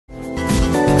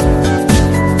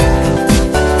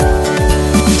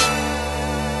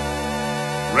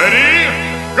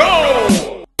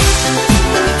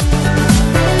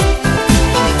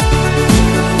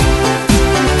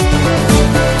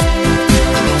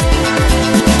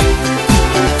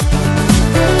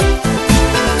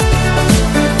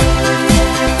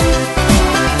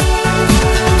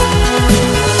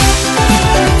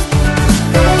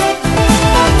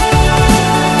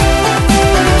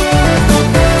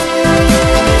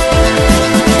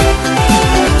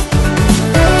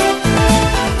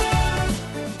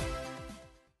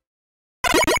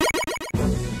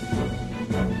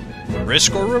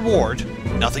risk or reward,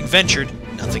 nothing ventured,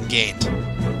 nothing gained. Jacked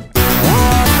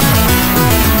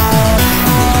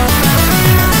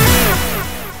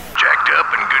up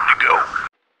and good to go.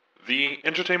 The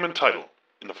entertainment title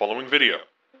in the following video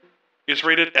is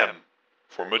rated M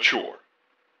for mature.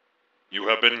 You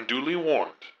have been duly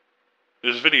warned.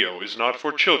 This video is not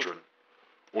for children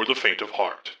or the faint of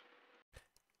heart.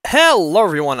 Hello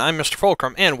everyone, I'm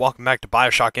MrFullCrumb, and welcome back to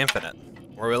Bioshock Infinite.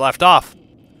 Where we left off,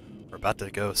 we're about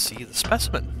to go see the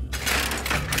specimen.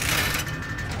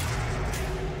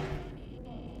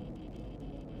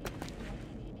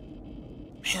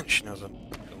 Man, she knows a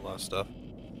lot of stuff.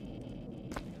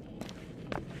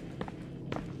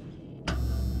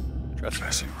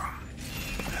 Dressing room.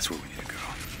 That's where we need to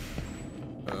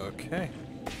go. Okay.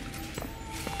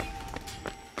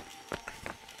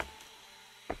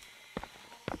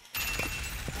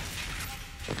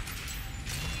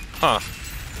 Huh.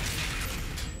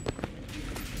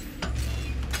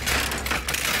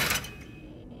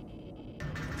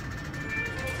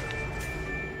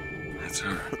 That's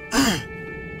her.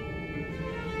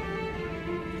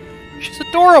 She's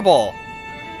adorable!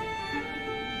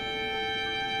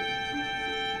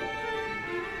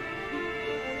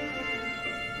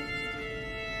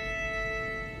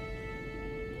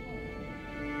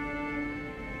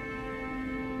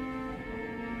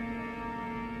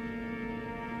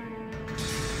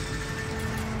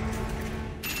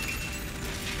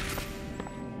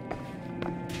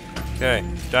 Okay,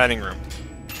 dining room.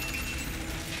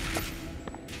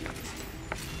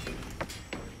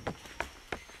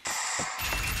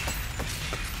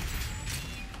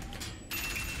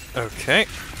 Okay.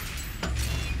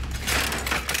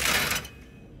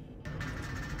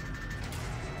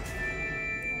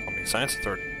 Call me science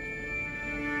authority.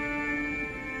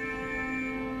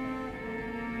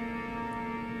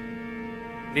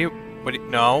 What do you,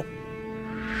 no.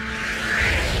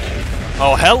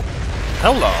 Oh, hello?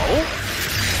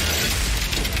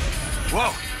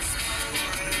 Whoa!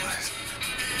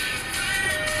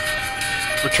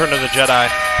 Return of the Jedi.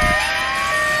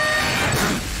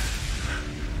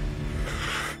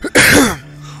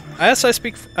 Yes,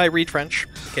 I read French,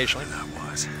 occasionally. That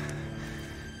was.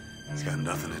 It's got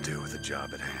nothing to do with the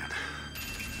job at hand.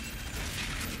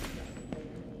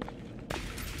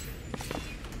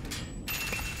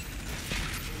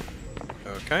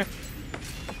 Okay.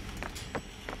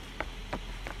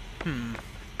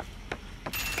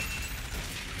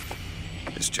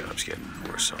 This job's getting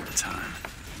worse all the time.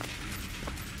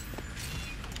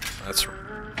 That's...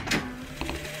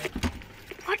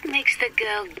 What makes the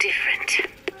girl different?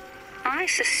 I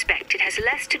suspect it has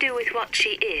less to do with what she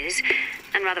is,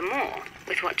 and rather more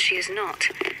with what she is not.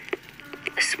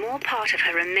 A small part of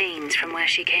her remains from where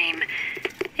she came.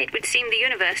 It would seem the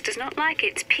universe does not like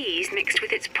its peas mixed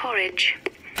with its porridge.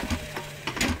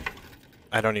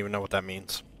 I don't even know what that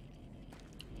means.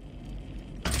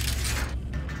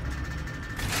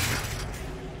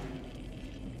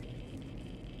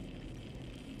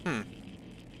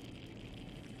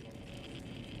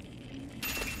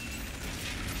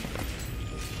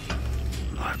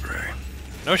 Library.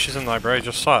 No, she's in the library, I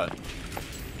just saw it.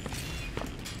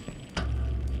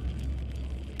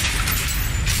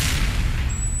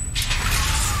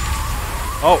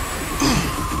 Oh!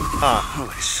 Huh.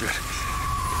 Holy shit.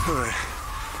 Alright.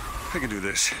 I can do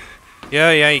this.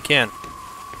 Yeah, you can.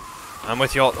 I'm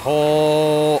with you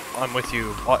I'm with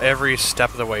you every step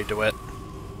of the way, do it.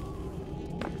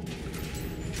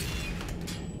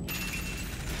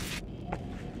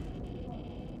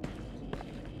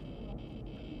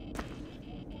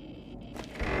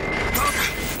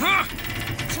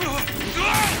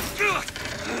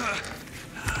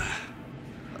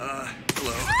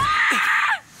 Hello.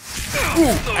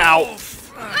 Ooh, ow!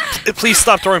 Please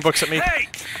stop throwing books at me. Hey!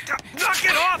 Knock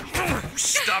it off!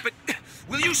 Stop it!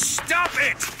 Will you stop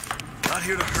it? Not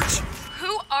here to hurt you.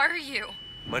 Who are you?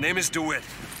 My name is DeWitt.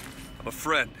 I'm a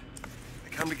friend. I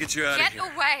come to get you out of Get here.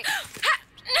 away!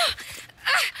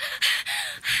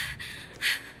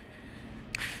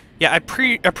 Yeah, I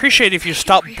appreciate if you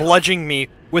stop bludgeoning me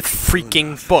with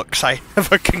freaking books. I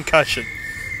have a concussion.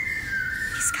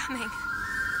 He's coming.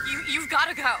 You've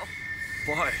gotta go.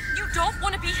 Why? You don't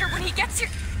want to be here when he gets here.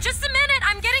 Just a minute,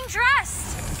 I'm getting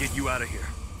dressed. I can get you out of here.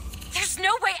 There's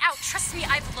no way out. Trust me,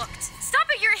 I've looked. Stop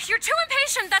it, you're too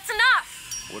impatient. That's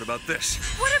enough. What about this?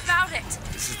 What about it?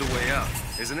 This is the way out,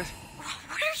 isn't it?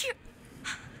 What are you?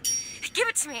 Give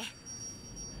it to me.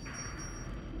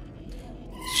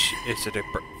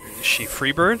 Is she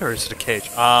Freebird or is it a cage?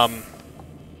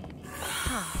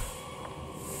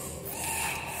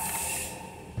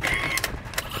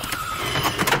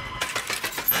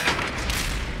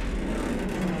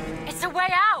 It's a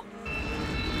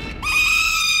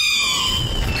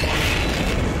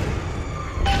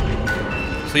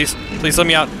Please, please let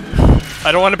me out.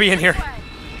 I don't want to be in here.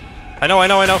 I know.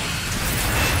 It's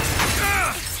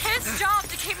his job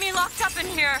to keep me locked up in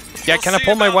here. Yeah, can I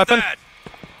pull my weapon? That.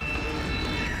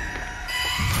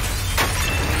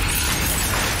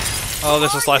 Oh,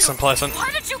 this is less than pleasant.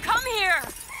 Why did you come here?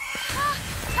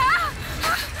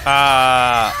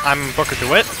 I'm Booker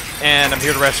DeWitt, and I'm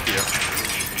here to rescue you.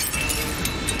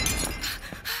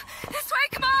 This way,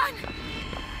 come on!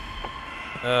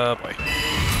 Oh boy.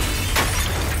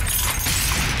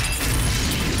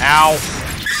 Ow.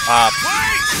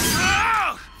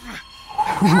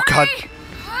 Oh god.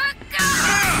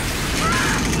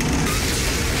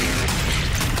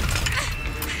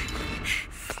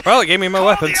 Well, it gave me my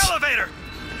weapons. The elevator.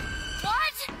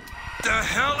 What? The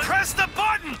hell? Press the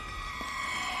button.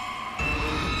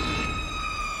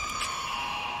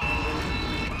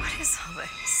 What is all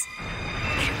this?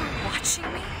 They were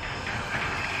watching me?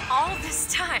 All this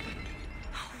time?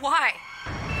 Why?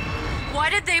 Why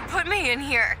did they put me in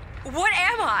here? What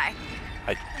am I?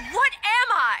 What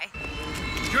am I?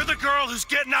 You're the girl who's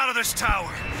getting out of this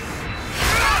tower.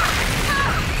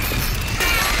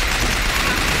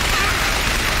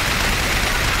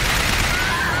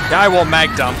 Yeah, I will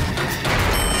mag dump.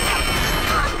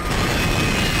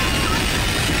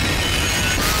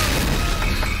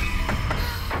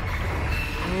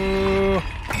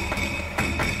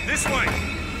 This way.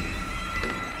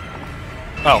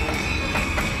 Oh.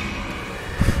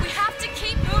 We have to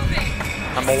keep moving.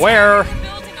 I'm aware. The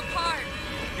building apart.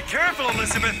 Be careful,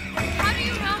 Elizabeth. How do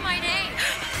you know my name?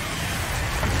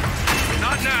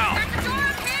 Not now. There's a door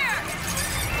up here.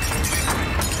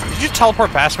 Did you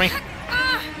teleport past me?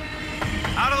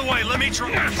 Out of the way. Let me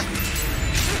try.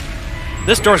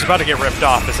 This door's about to get ripped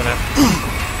off, isn't it?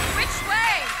 Which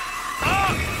way?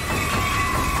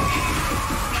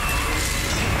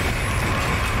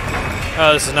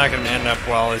 Oh, this is not going to end up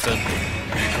well, is it?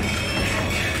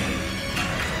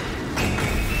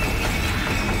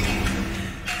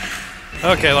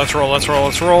 Okay, let's roll.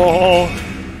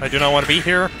 I do not want to be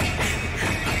here.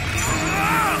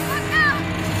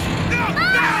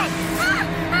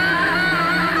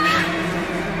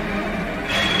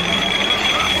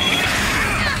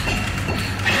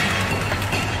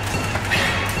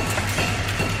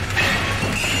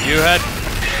 You had...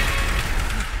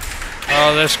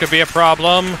 Oh, this could be a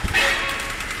problem.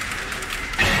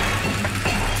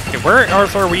 Okay, where on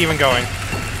earth are we even going?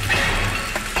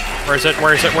 Where is it?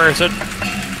 Okay.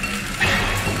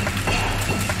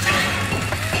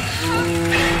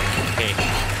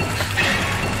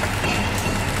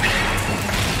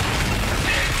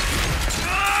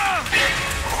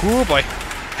 Oh boy.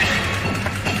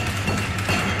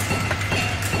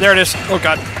 There it is. Oh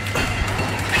god.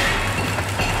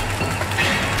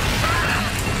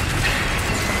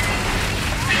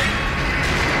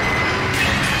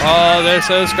 Oh, this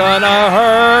is gonna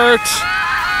hurt!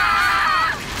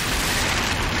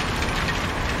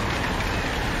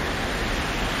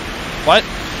 What?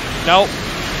 No.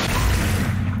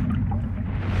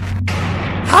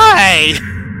 Hi!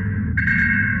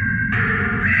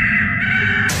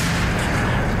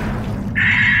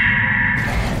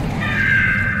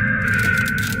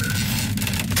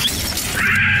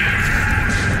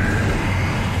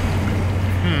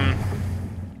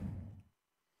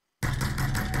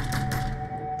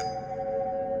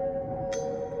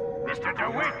 Mr.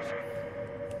 DeWitt.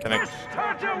 Can I...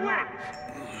 Mr. DeWitt.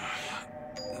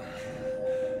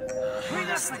 Clean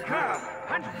up the curb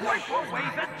and wipe away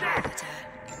the debt.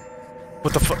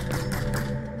 What the fuck?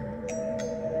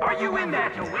 Are you in there,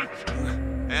 DeWitt?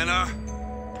 Anna?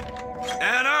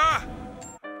 Anna?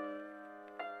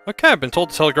 Okay, I've been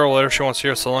told to tell the girl whatever she wants to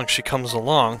hear so long as she comes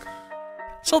along.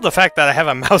 So the fact that I have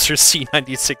a Mauser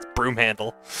C96 broom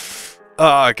handle.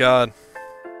 Oh god.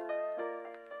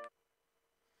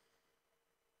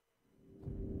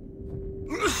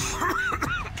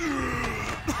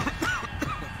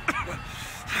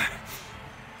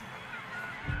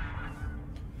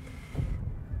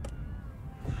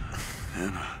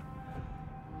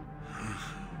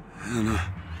 Anna.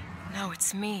 No,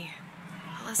 it's me.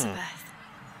 Elizabeth.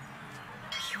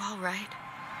 You all right?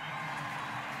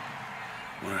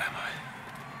 Where am I?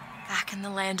 Back in the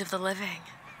land of the living.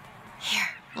 Here,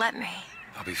 let me.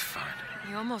 I'll be fine.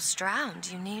 You almost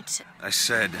drowned. You need to... I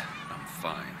said I'm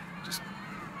fine. Just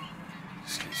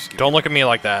give Don't look at me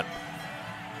like that.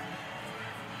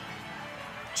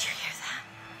 Do you hear that?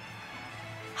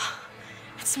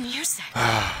 It's music. Go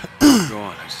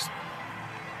on. I just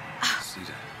need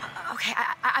to... Okay,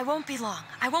 I won't be long.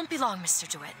 I won't be long, Mr.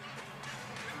 DeWitt.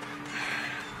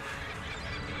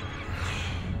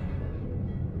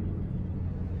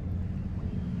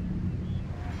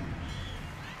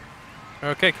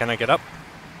 Okay, can I get up?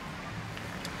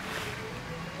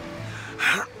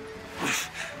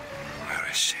 Where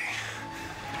is she?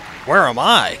 Where am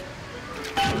I?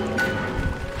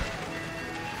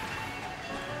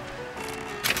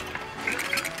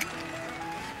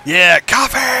 Yeah,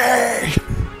 coffee!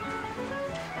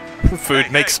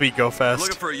 Food makes me go I'm fast.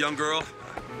 looking for a young girl,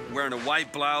 wearing a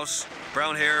white blouse,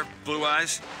 brown hair, blue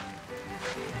eyes.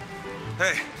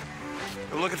 Hey,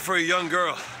 I'm looking for a young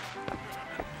girl.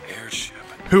 Airship.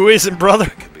 Who isn't, brother?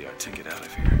 That could be our ticket out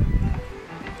of here.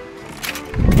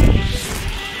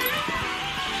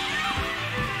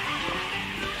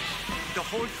 The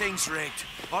whole thing's rigged.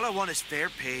 All I want is fair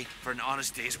pay for an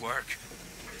honest day's work.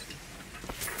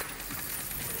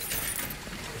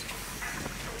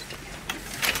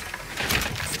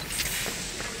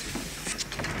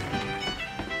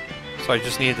 So I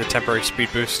just needed the temporary speed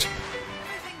boost.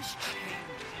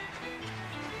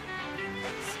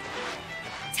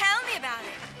 Tell me about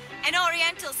it. An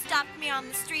Oriental stopped me on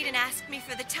the street and asked me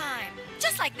for the time.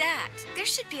 Just like that. There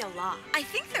should be a law. I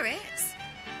think there is.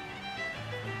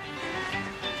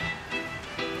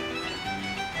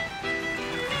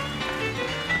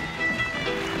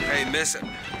 Hey, miss it.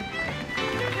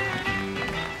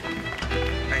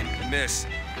 Hey,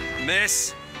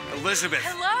 Miss Elizabeth.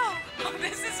 Hello. Oh,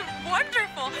 this is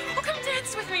wonderful. Oh, come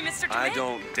dance with me, Mr. I DeWitt.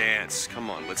 don't dance. Come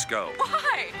on, let's go.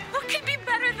 Why? What could be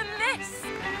better than this?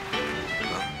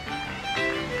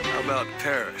 How about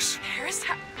Paris? Paris?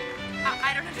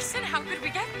 I don't understand. How could we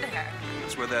get there?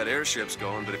 That's where that airship's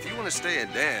going, but if you want to stay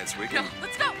and dance, we No, can...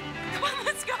 let's go. Come on,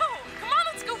 let's go. Come on,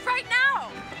 let's go right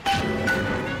now.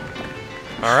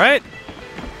 All right.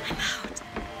 I'm out.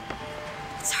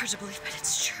 It's hard to believe, but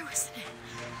it's true, isn't it?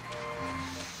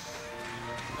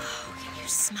 Oh, can you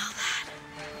smell that?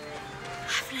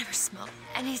 I've never smelled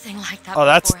anything like that Oh,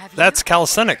 before, have you? that's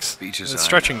calisthenics. Beaches It's I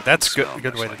stretching. know That's smell good.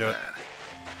 Good much way to like do it.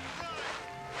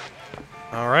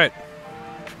 that. All right.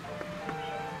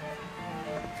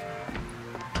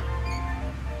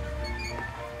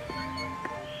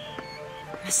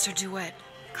 Mr. DeWitt,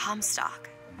 Comstock.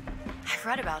 I've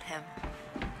read about him.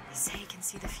 They say he can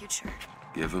see the future.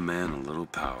 Give a man a little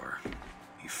power.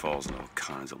 He falls in all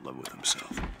kinds of love with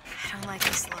himself. I don't like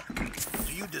this look.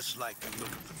 Do you dislike the look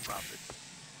of the prophet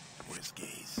or his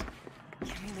gaze?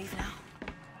 Can we leave now?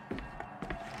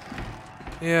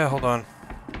 Yeah, hold on.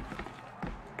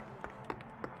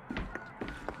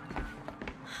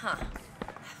 Huh.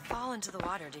 Fall into the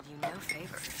water did you no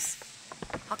favors.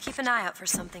 I'll keep an eye out for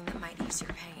something that might ease your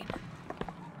pain.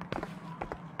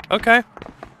 Okay.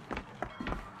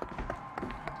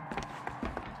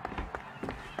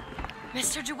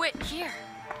 Mr. DeWitt, here.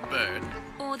 Bird?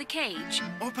 Or the cage.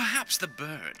 Or perhaps the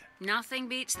bird? Nothing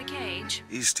beats the cage.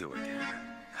 These two again.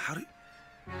 How do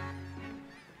you...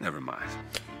 Never mind.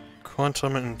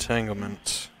 Quantum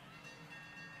entanglement.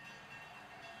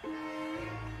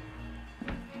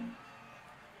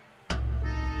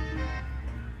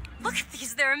 Look at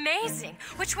these, they're amazing.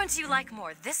 Which one do you like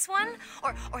more, this one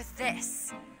or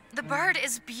this? The bird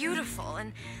is beautiful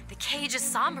and the cage is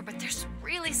somber, but there's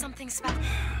really something special.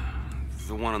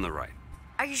 The one on the right.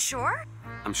 Are you sure?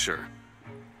 I'm sure.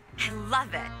 I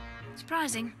love it.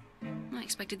 Surprising. I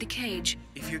expected the cage.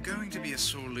 If you're going to be a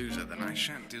sore loser, then I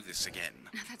shan't do this again.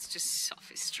 Now that's just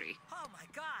sophistry. Oh my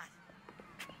God!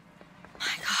 My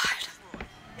God.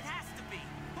 It has to be.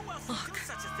 Who else Look. would do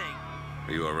such a thing?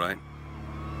 Are you all right?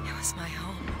 It was my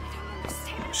home.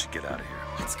 We should get out of here.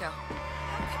 Let's go.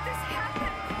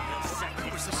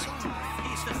 He's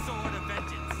the sword of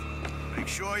vengeance. Make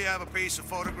sure you have a piece of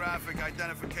photographic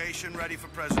identification ready for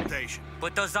presentation.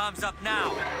 Put those arms up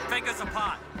now. Fingers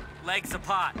apart. Legs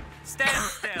apart. Stand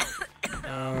still.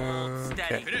 Hold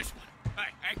steady. Okay. This one.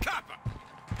 Hey, copper!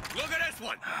 Look at this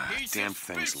one! He's Damn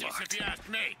thing's suspicious, locked. if you ask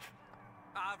me.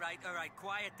 All right.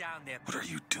 Quiet down there. What are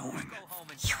you doing? Go home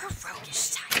and You're a roguish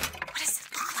type. What does it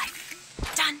look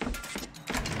like? Done.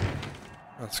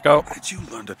 Let's go. How did you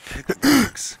learn to pick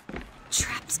locks?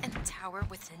 Trapped in a tower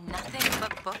with nothing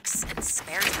but books and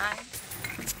spare time?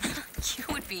 You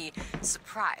would be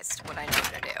surprised what I know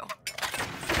how to do.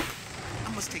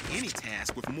 I must take any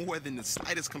task with more than the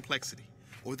slightest complexity,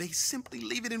 or they simply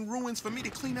leave it in ruins for me to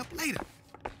clean up later.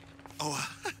 Oh,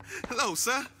 hello,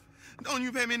 sir. Don't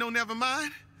you pay me no never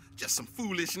mind? Just some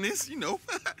foolishness, you know.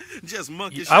 Just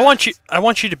monkish. I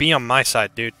want you to be on my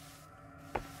side, dude.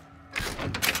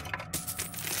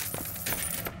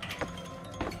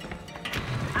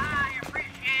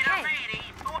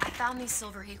 I found these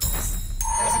silver eagles.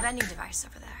 There's a vending device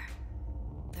over there.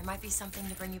 There might be something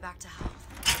to bring you back to health.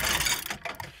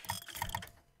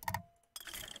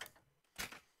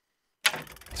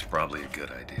 It's probably a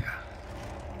good idea.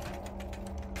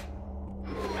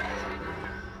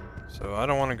 So I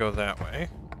don't want to go that way.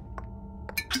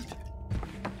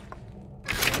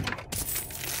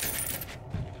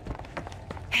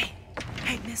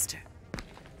 Hey, mister.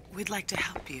 We'd like to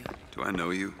help you. Do I know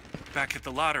you? Back at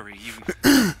the lottery, you...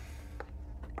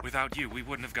 Without you, we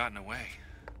wouldn't have gotten away.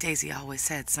 Daisy always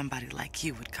said somebody like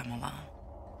you would come along.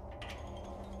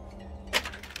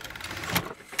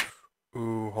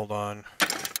 Ooh, hold on.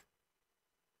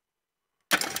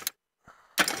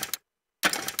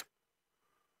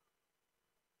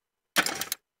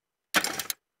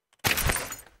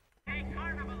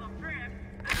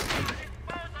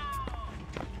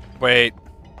 Wait.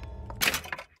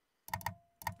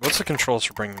 What's the controls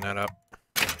for bringing that up?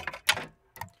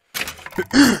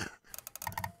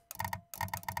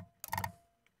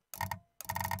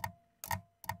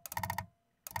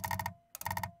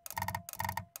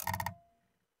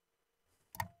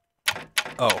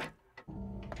 Oh.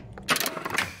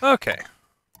 Okay.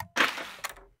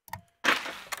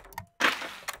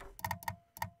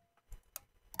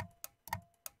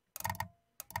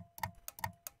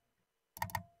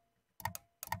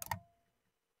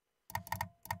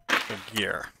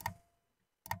 Gear.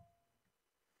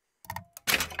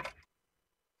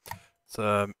 It's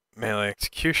a melee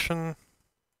execution.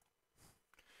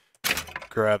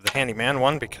 Grab the handyman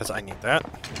one because I need that.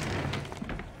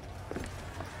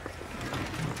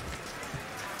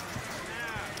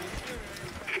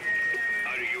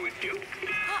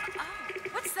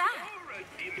 What's that?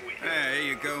 There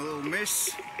you go, little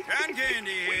miss. Cotton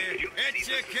candy here. It's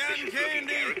your cotton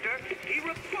candy. He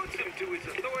reports him to his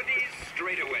authorities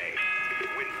straight away.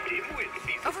 When Dimwit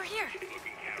sees Over here.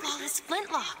 Flawless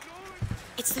Flintlock.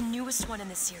 It's the newest one in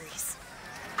the series.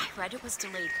 I read it was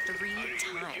delayed 3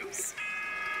 times.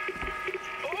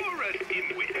 or a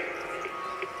Dimwit.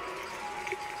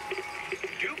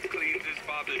 Duke cleans his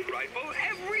father's rifle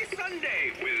every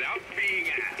Sunday without being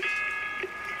asked.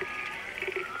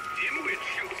 Dimwit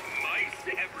shoots mice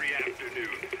every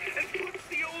afternoon and puts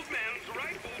the old man's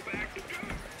rifle back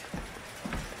together.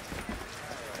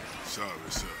 Sorry,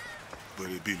 sir, but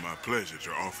it'd be my pleasure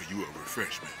to offer you a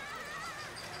refreshment.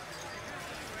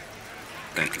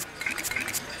 Thank you.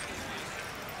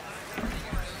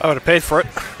 I would have paid for it.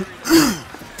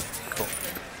 Cool.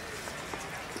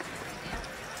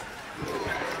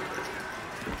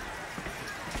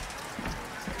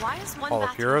 Why is one Hall of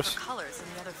bathroom Heroes? for colors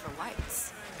and the other for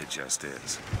whites? It just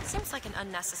is. Seems like an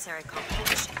unnecessary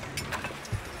competition.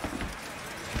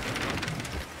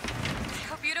 I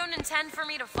hope you don't intend for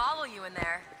me to follow you in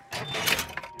there.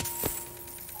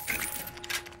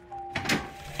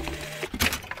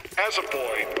 As a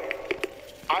boy,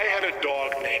 I had a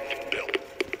dog named Bill.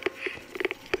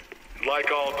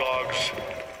 Like all dogs,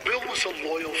 Bill was a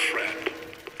loyal friend.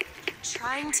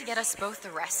 Trying to get us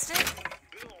both arrested?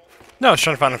 No, I was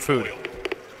trying to find food.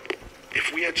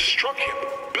 If we had struck him,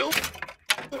 Bill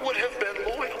would have been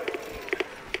loyal.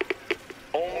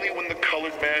 Only when the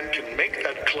colored man can make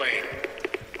that claim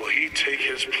will he take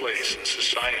his place in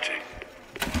society.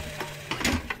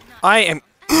 I am...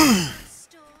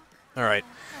 Alright.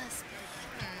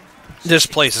 This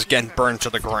place is getting burned to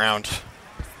the ground.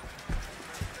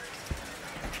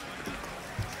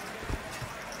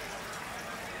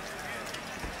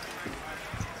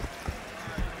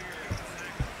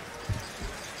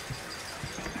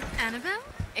 Annabelle?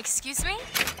 Excuse me?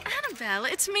 Annabelle,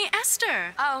 it's me,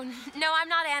 Esther. Oh, no, I'm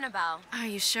not Annabelle. Are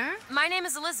you sure? My name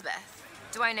is Elizabeth.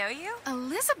 Do I know you?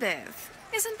 Elizabeth?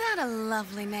 Isn't that a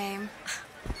lovely name?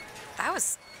 That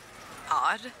was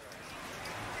odd.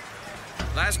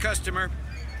 Last customer.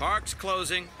 Park's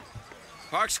closing.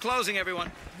 Park's closing,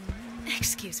 everyone.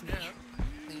 Excuse me.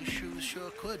 These shoes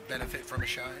sure could benefit from a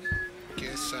shine.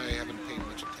 Guess I haven't paid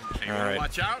much attention. Hey, you wanna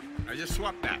watch out? I just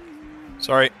swapped that.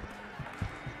 Sorry.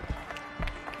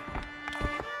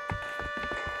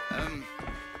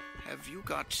 Have you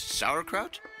got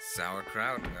sauerkraut?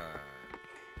 Sauerkraut?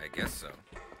 I guess so.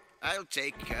 I'll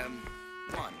take,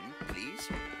 one, please.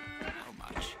 How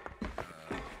much?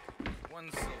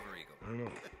 1 silver eagle. I don't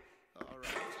know. All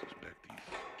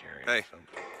right. Hey.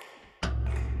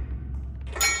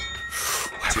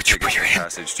 Why would you put your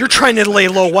hand? You're trying to lay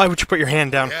low. Why would you put your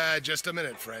hand down? Yeah, just a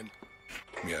minute, friend.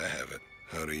 Yeah, I have it.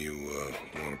 How do you,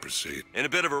 want to proceed? In a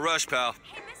bit of a rush, pal.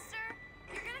 Hey, mister.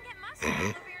 You're gonna get mustard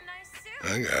over your nice suit.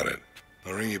 I got it.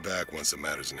 I'll ring you back once the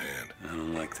matter's in hand. I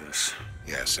don't like this.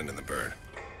 Yeah, send in the bird.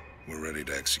 We're ready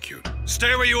to execute.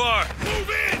 Stay where you are! Move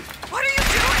in! What are you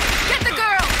doing? Get the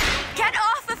girl! Get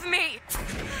off of me!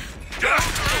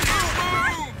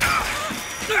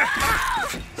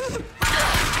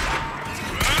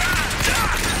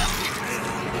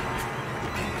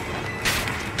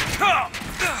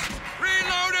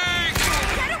 Reloading!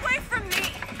 Get away from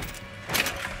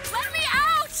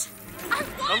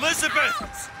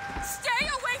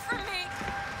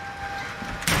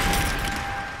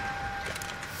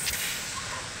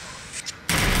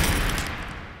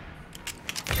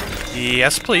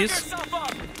Yes, please.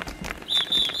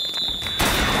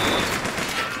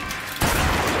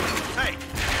 Hey,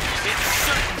 it's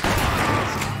certain.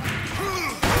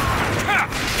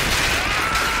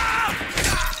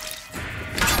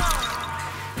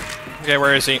 Okay,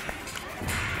 where is he?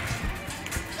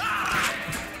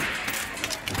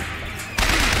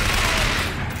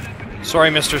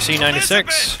 Sorry, Mr.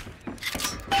 C96.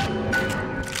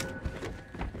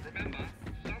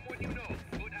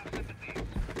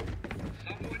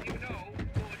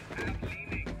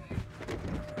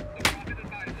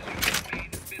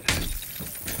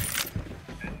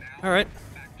 Alright.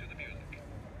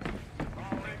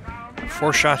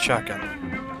 4-shot shotgun.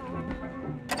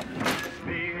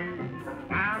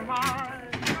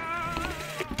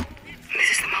 This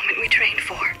is the moment we trained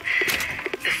for.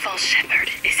 The false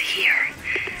shepherd is here.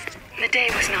 The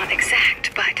day was not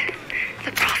exact, but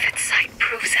the prophet's sight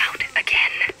proves out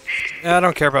again. I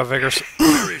don't care about vigors.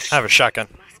 I have a shotgun.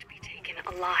 Must be taken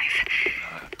alive.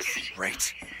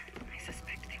 Great. I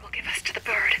suspect they will give us to the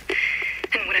bird,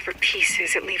 and whatever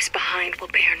pieces it leaves behind will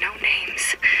bear no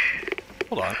names.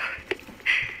 Hold on.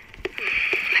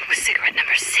 That was cigarette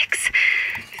number 6.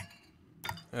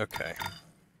 Okay.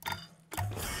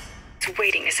 This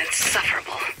waiting is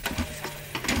insufferable.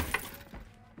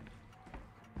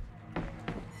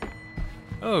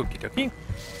 Okie dokie.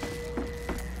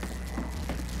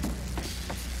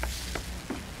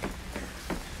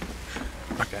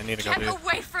 Okay, I need to go Get do.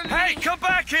 away from me! Hey, come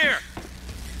back here!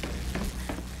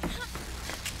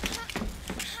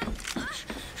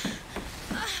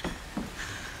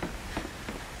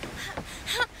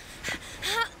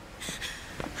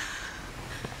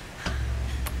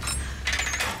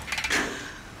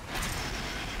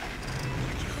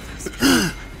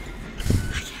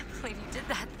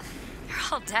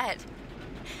 All dead.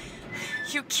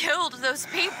 You killed those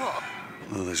people.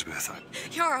 Elizabeth,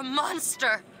 You're a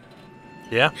monster.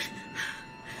 Yeah?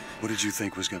 what did you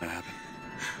think was gonna happen?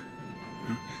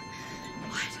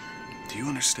 What? Do you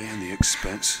understand the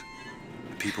expense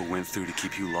the people went through to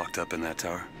keep you locked up in that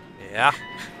tower? Yeah.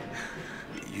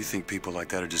 You think people like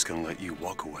that are just gonna let you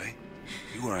walk away?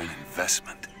 You are an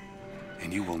investment,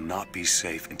 and you will not be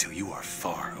safe until you are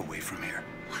far away from here.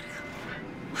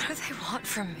 What do they want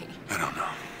from me? I don't know.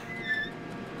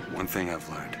 One thing I've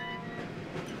learned.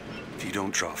 If you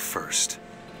don't draw first,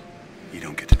 you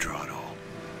don't get to draw at all.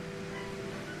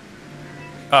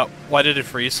 Oh, why did it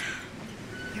freeze?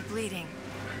 You're bleeding.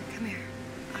 Come here.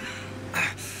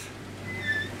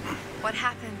 What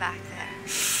happened back there?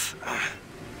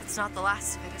 It's not the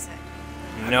last of it, is it?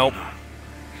 Nope.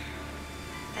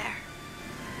 There.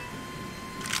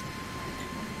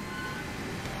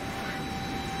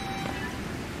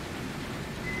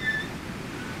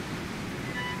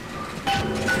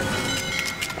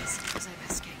 Suppose I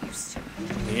best get used to it.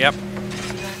 Yep.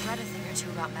 I've read a thing or two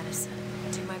about medicine.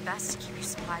 I'll do my best to keep you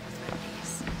supplied with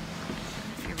remedies.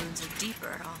 If your wounds are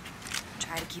deeper, I'll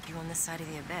try to keep you on this side of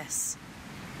the abyss.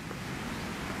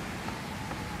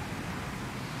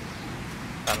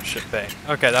 Battleship Bay.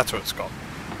 Okay, that's what it's called.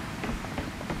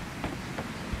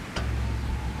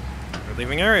 We're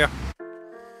leaving area.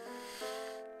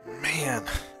 Man.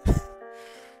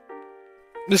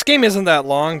 This game isn't that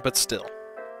long, but still.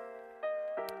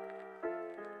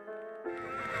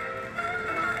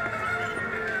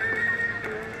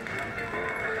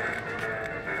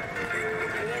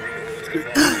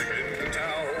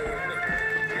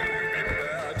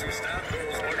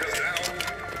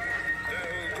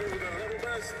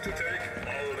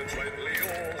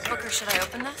 Booker, should I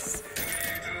open this?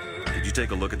 Did you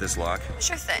take a look at this lock?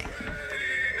 Sure thing.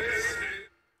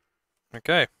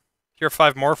 Okay. Here are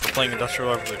 5 more for playing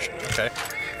Industrial Revolution. Okay.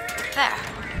 There.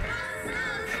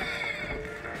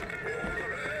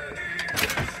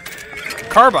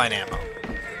 Carbine ammo.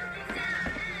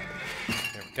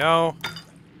 There we go.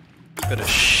 Bit of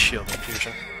shield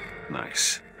infusion.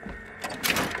 Nice.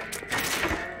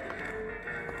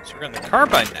 So we're going to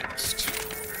carbine next.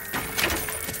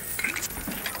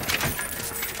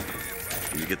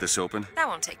 Can you get this open? That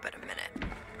won't take but a minute.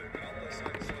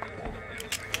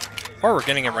 Or we're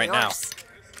getting it right now.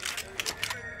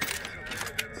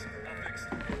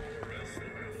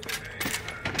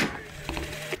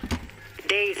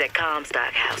 Days at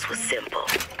Comstock House was simple.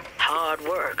 Hard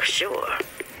work, sure,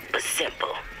 but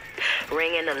simple.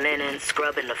 Wringing the linen,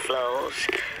 scrubbing the floors.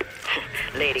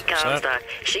 Lady Comstock,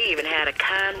 she even had a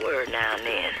kind word now and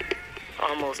then.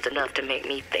 Almost enough to make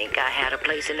me think I had a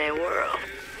place in their world.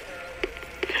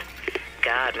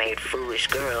 God made foolish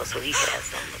girls so he could have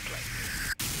something to play.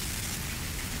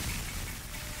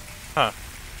 Huh.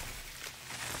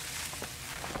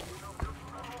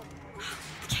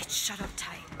 Kate, shut up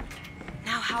tight.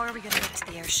 How are we gonna get to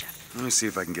the airship? Let me see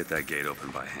if I can get that gate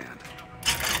open by hand.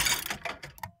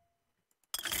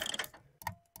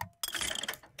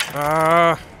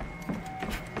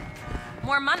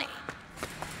 More money.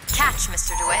 Catch,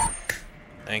 Mr. DeWitt.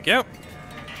 Thank you.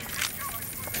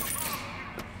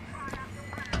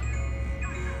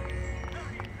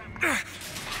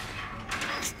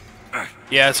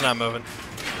 Yeah, it's not moving.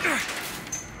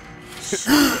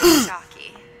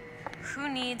 Shocky. Who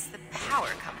needs the power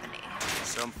company?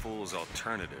 Some fool's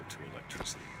alternative to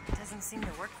electricity. Doesn't seem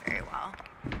to work very well.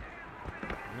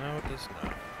 No, it does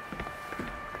not.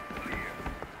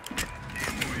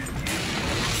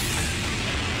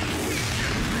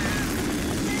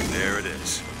 There it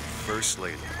is. First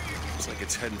Lady. Looks like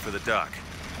it's heading for the dock.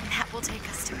 That will take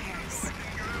us to Paris.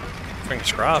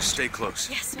 Fingers crossed. Stay close.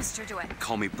 Yes, Mr. DeWitt.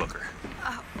 Call me Booker.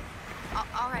 Oh,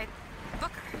 all right.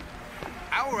 Booker.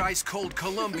 Our ice-cold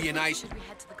Colombian ice... Should we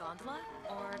head to the gondola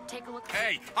or take a look?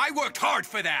 Hey, I worked hard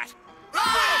for that!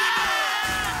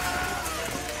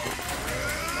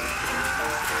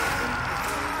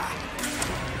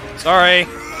 Sorry.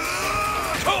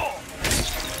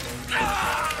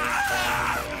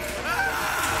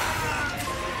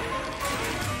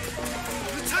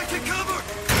 Taking cover!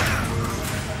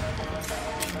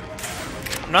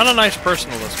 I'm not a nice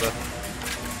person, Elizabeth.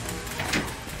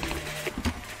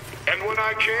 And when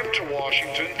I came to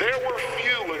Washington, there were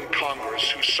few in Congress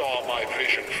who saw my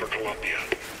vision for Columbia.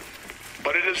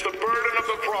 But it is the burden of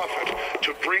the prophet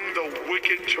to bring the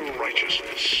wicked to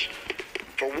righteousness.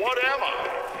 For what am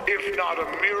I, if not a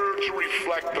mirror to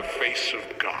reflect the face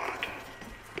of God?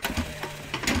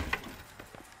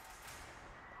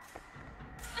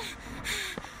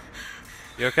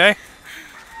 You okay?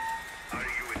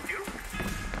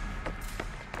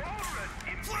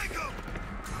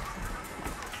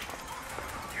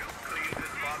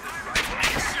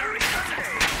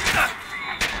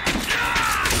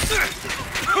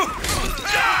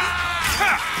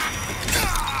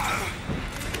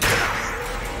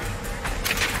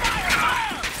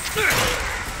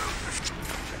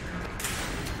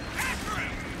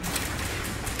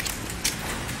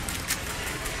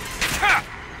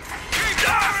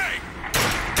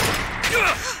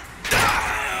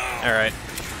 All right.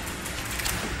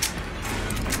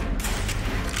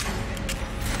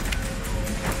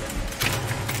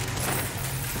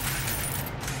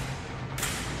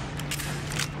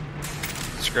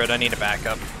 Screw it, I need a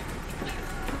backup.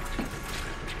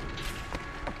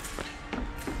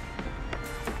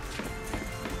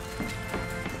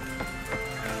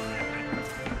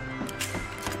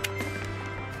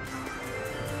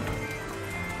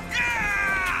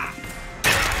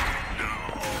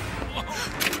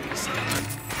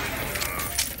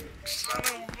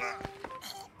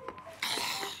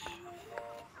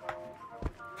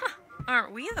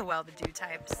 Aren't we the well-to-do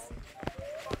types?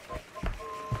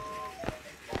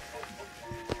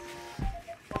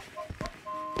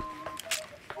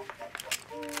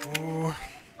 Ooh.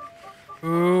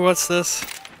 Ooh, what's this?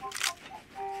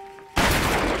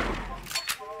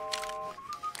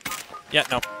 Yeah,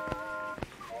 no.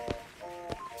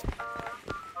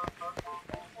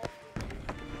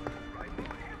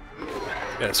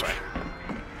 Go this way.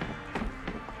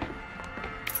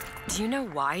 Do you know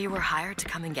why you were hired to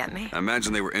come and get me? I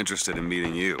imagine they were interested in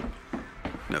meeting you.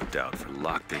 No doubt for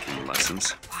lockpicking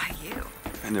lessons. Why you?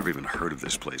 I never even heard of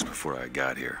this place before I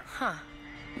got here. Huh.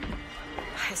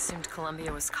 I assumed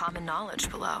Columbia was common knowledge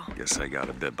below. Guess I got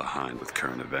a bit behind with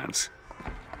current events.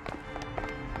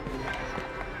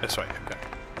 This way, okay.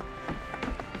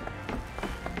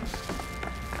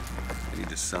 I need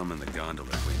to summon the gondola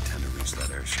if we intend to reach that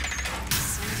airship.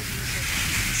 Seem to be the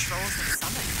controls of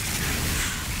summon.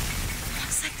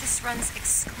 Looks like this runs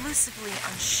exclusively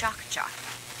on shock jock.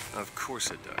 Of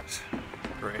course it does.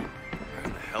 Great. Where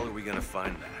in the hell are we gonna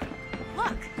find that?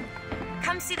 Look!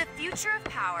 Come see the future of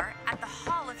power at the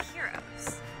Hall of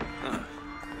Heroes. Huh.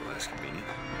 Well, that's convenient.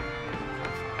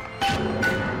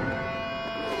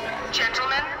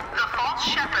 Gentlemen, the false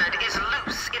shepherd is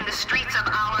loose in the streets of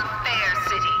our fair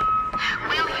city.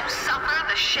 Will you suffer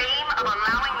the shame of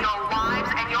allowing your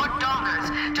wives and your daughters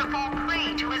to fall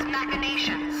prey to his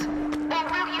machinations? Or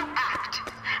will you act?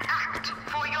 Act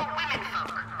for your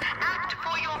womenfolk. Act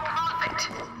for your prophet.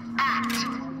 Act.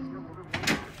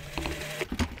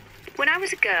 When I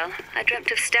was a girl, I dreamt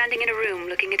of standing in a room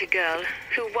looking at a girl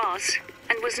who was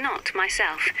and was not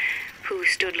myself, who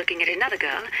stood looking at another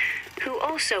girl who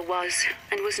also was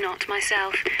and was not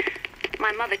myself.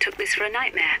 My mother took this for a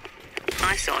nightmare.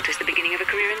 I saw it as the beginning of a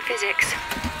career in physics.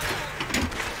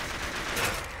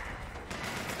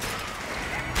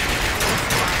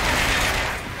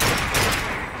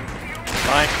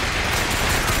 Fine.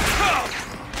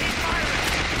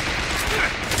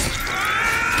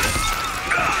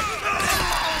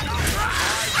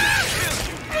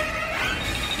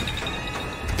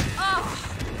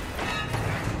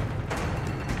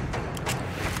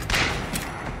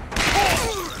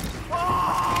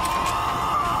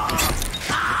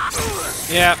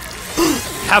 Yeah.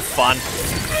 Have fun.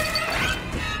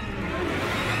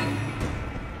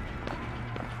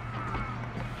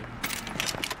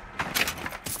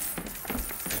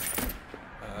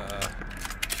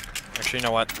 Actually, you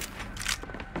know what?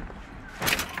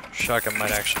 Shotgun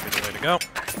might actually be the way to go.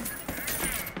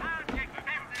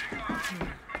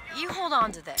 You hold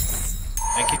on to this.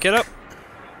 Thank you, kiddo.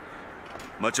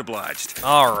 Much obliged.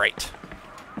 All right.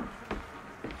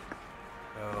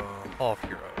 Hall of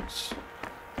Heroes.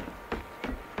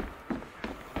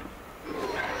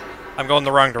 I'm going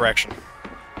the wrong direction.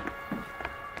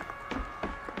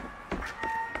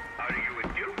 Are you a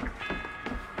duke?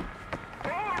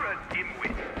 Or a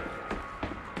dimwit?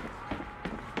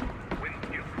 When the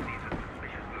duke sees a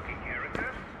suspicious-looking character,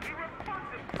 he reports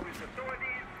him to his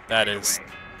authorities. That is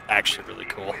actually really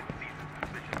cool.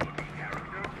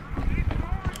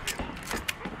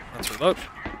 Let's reload.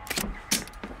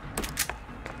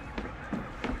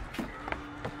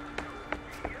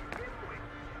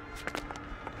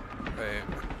 Okay.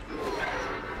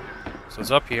 So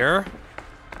it's up here.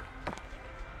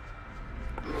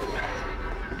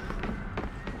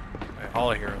 Okay,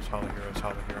 Hall of Heroes, Hall of Heroes,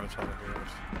 Hall of Heroes, Hall of Heroes.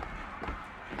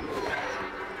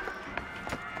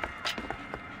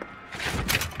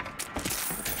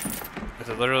 Is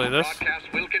it literally this? Broadcast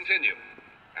will continue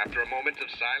after a moment of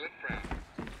silent prayer.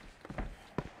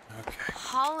 Okay.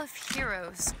 Hall of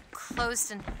Heroes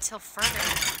closed until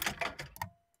further.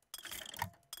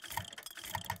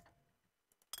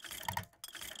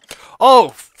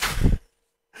 Oh!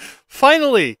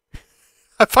 Finally!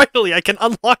 Finally, I can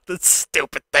unlock this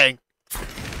stupid thing!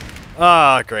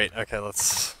 Ah, great. Okay,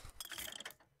 let's...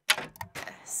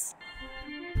 Yes.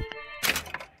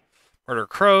 Murder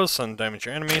crows, undamage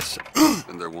your enemies.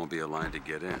 And there won't be a line to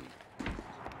get in.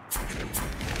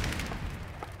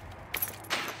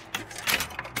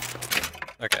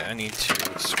 Okay, I need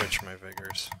to switch my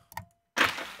vigors.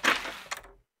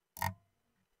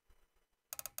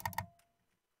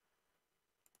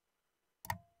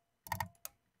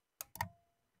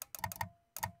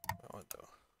 What the?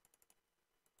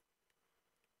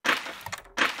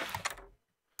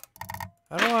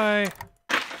 How do I...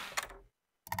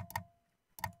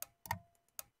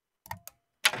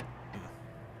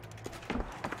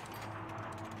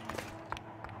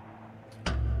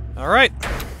 Alright.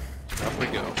 Up we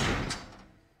go.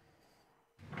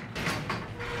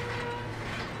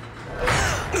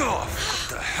 Oh, what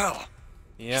the hell?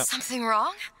 Yep. Something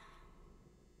wrong?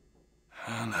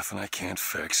 Nothing I can't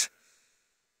fix.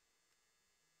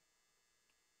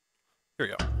 Here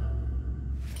we go.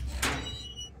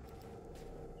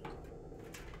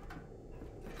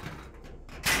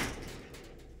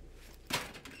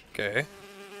 Okay.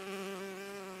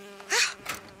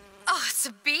 Oh, it's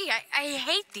a bee. I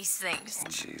hate these things.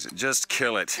 Jeez, just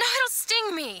kill it. No, it'll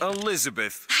sting me.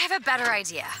 Elizabeth. I have a better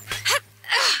idea.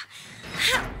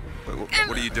 Wait,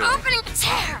 what are you doing? Opening a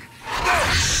tear.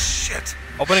 Oh, shit.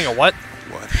 Opening a what?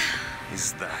 What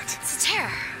is that? It's a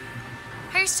tear.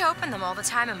 I used to open them all the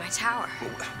time in my tower.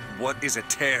 What is a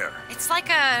tear? It's like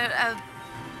a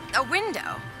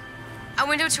window. A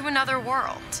window to another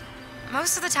world.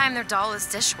 Most of the time they're dull as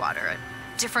dishwater, a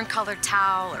different colored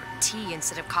towel or tea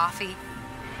instead of coffee.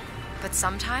 But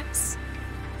sometimes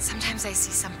I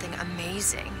see something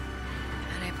amazing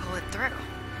and I pull it through.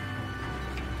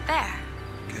 There.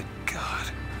 Good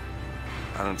God.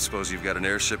 I don't suppose you've got an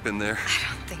airship in there?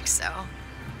 I don't think so.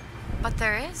 But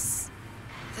there is.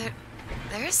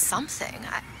 There is something.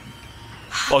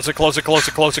 Close it, close it, close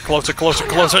it, close it, close it, close it,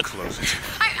 close it. Close it.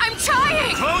 I'm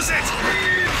trying! Close it!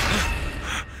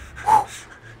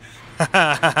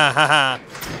 I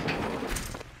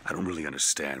don't really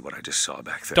understand what I just saw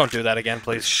back there. Don't do that again,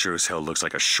 please. It sure as hell looks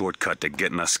like a shortcut to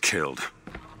getting us killed.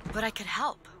 But I could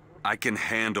help. I can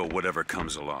handle whatever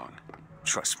comes along.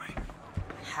 Trust me.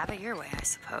 Have it your way, I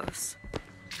suppose.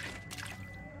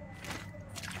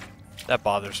 That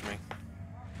bothers me.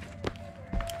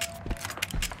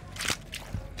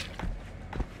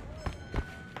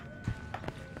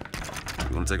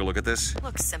 You want to take a look at this?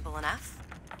 Looks simple enough.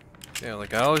 Yeah,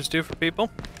 like I always do for people.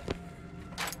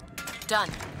 Done.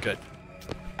 Good.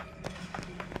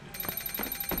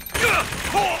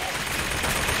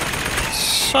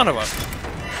 Son of a...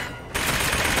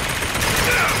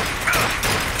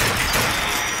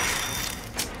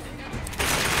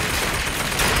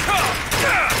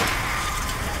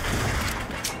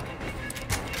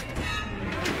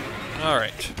 All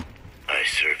right. I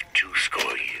served 2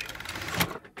 score years.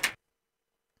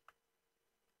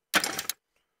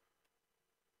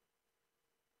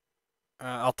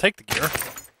 I'll take the gear.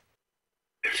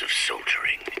 Years of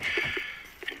soldiering,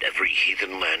 and every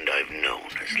heathen land I've known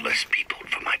has less people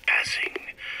for my passing.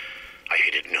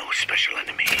 defeated no special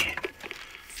enemy.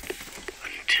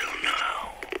 Until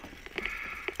now.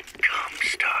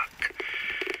 Comstock.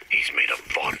 He's made a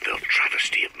vaudeville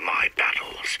travesty of my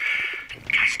battles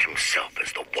and cast himself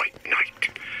as the White Knight.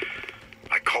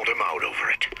 I called him out over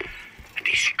it, and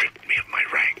he stripped me of my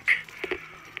rank.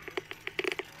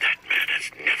 That man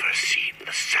has never seen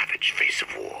the savage face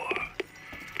of war.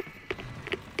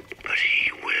 But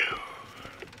he will.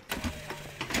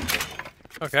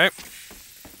 Okay.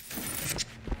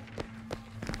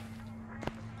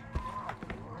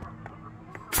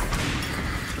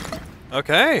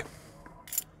 Okay.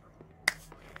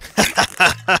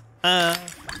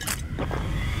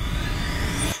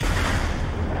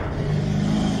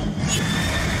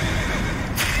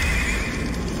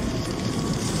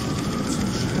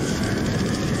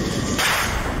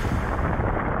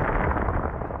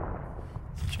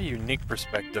 Such a unique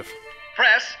perspective.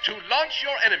 Press to launch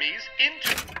your enemies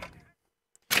into...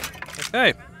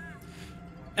 Okay.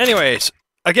 Anyways,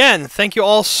 again, thank you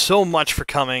all so much for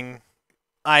coming.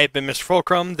 I've been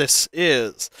MrFullCrumb. This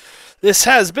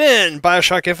has been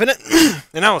Bioshock Infinite,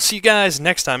 and I will see you guys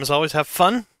next time. As always, have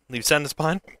fun, leave sadness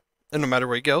behind, and no matter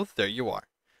where you go, there you are.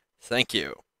 Thank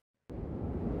you.